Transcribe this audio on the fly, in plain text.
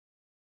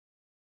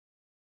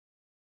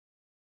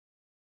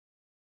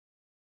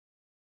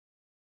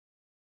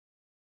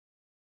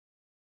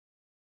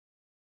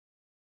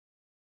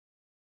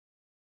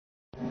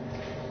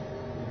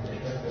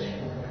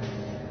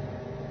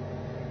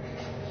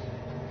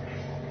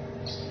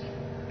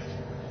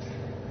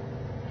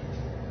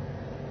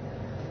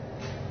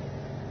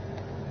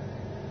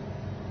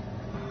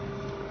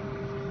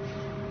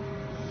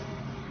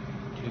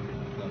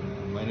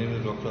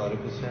Dr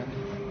Arif Hussain,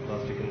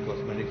 plastic and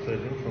cosmetic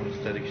surgeon from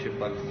Consultation,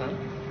 Pakistan.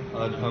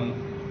 आज हम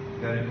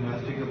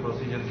gynecomastia का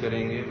procedure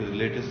करेंगे with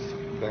latest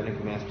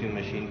gynecomastia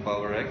machine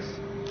power X।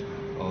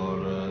 और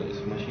इस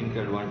मशीन का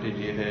एडवांटेज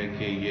ये है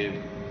कि ये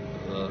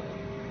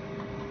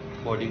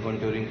बॉडी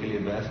कंटूरिंग के लिए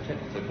बेस्ट है,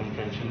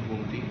 सर्कमफ्रेंशियल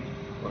घूमती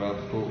और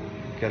आपको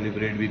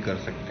कैलिब्रेट भी कर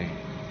सकते हैं।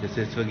 जैसे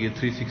इस वक्त ये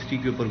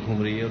 360 के ऊपर घूम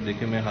रही है और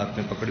देखिए मैं हाथ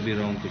में पकड़ भी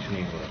रहा हूँ, कुछ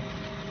नहीं हो रहा।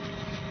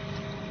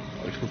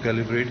 और इसको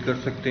कैलिब्रेट कर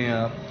सकते हैं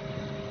आप,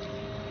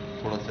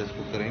 थोड़ा सा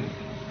इसको करेंगे,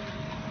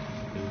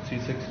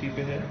 360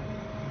 पे है,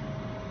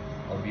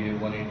 अब ये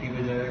 180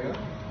 पे जाएगा।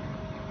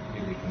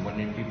 ये देखिए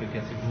 180 पे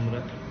कैसे घूम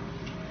रहा है,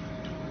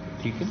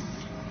 ठीक है।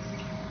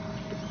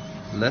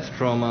 Less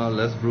trauma,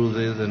 less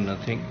bruises and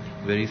nothing,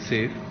 very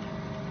safe.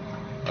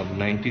 अब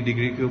 90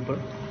 डिग्री के ऊपर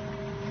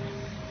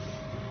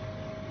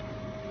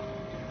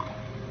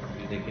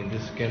देखिए,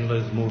 दिस कैमरा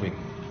इज मूविंग,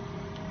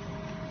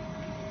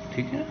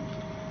 ठीक है।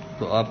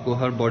 तो आपको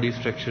हर बॉडी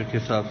स्ट्रक्चर के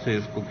हिसाब से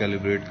इसको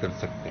कैलिब्रेट कर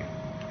सकते हैं,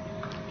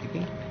 ठीक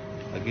है।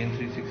 अगेन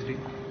 360 पे,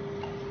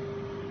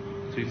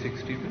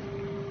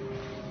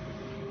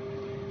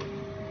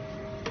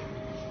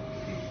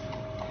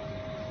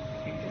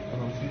 ठीक है। अब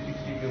हम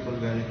 360 के ऊपर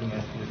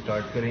gynecomastia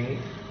स्टार्ट करेंगे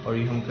और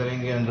ये हम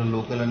करेंगे अंडर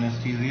लोकल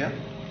एनेस्थीसिया,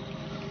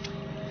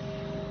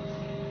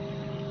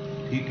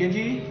 ठीक है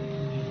जी।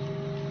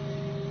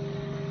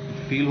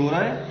 फील हो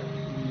रहा है?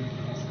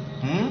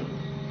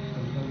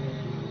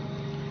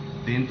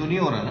 पेन तो नहीं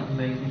हो रहा ना?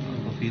 नहीं।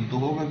 तो फील तो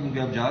होगा क्योंकि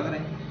आप जाग रहे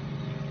हैं।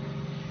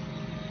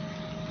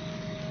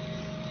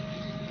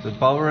 तो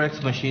पावर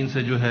एक्स मशीन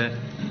से जो है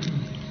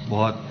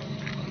बहुत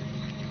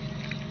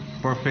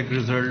परफेक्ट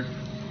रिजल्ट,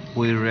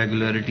 कोई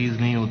इरेगुलरिटीज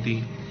नहीं होती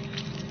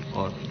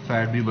और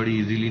फैट भी बड़ी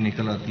इजीली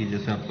निकल आती है,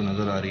 जैसे आपको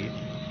नजर आ रही है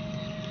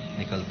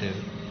निकलते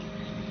हुए।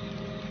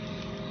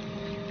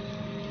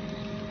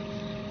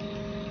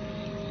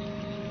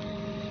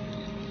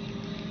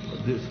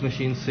 This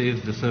machine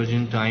saves the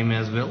surgeon time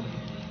as well.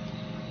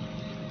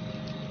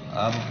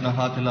 आप अपना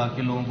हाथ हिला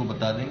के लोगों को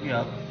बता देंगे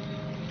आप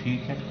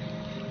ठीक है।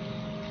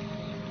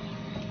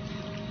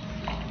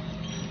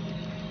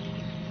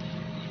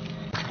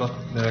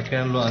 मेरा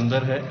कैमरा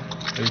अंदर है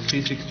तो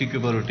 360 के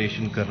ऊपर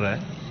रोटेशन कर रहा है,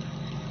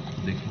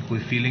 देखिए कोई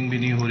फीलिंग भी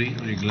नहीं हो रही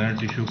और ये ग्लैंड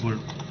टिश्यू को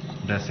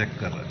डायसेक्ट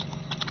कर रहा है।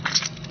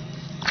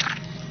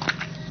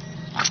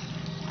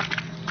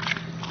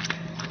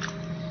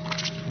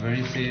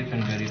 Very safe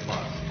and very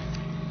fast.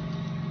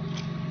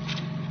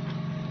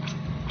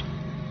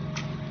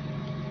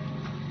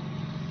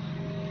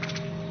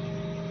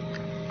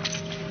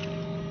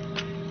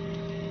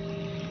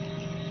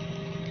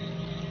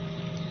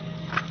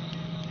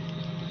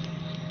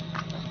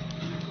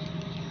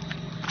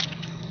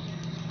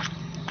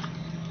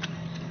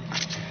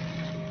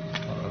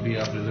 अभी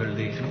आप रिजल्ट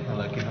देख लें,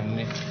 हालांकि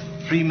हमने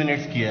 3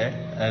 मिनट्स किया है,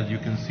 as you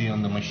can see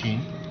on the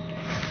machine.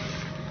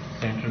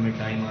 Centre में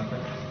टाइम आता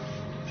है,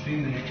 3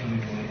 मिनट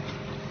हमें हुए।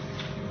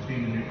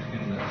 3 मिनट्स के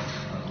अंदर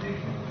आप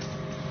देखें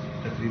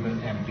तकरीबन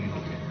एम्प्टी हो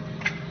गया।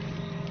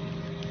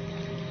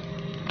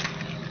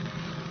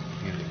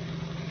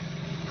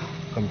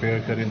 कंपेयर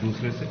करें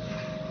दूसरे से,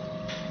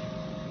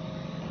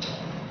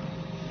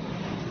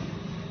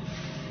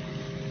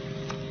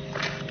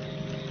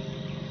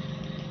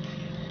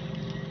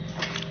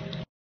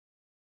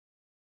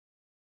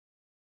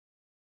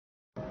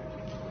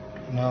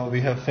 now we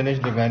have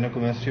finished the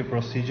gynecomastia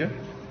procedure.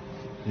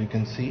 You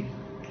can see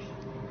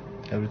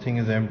everything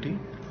is empty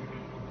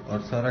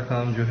और सारा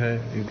काम जो है,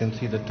 you can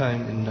see the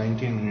time in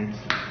 19 minutes.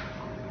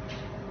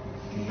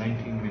 In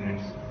 19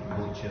 minutes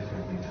both chests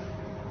have been done.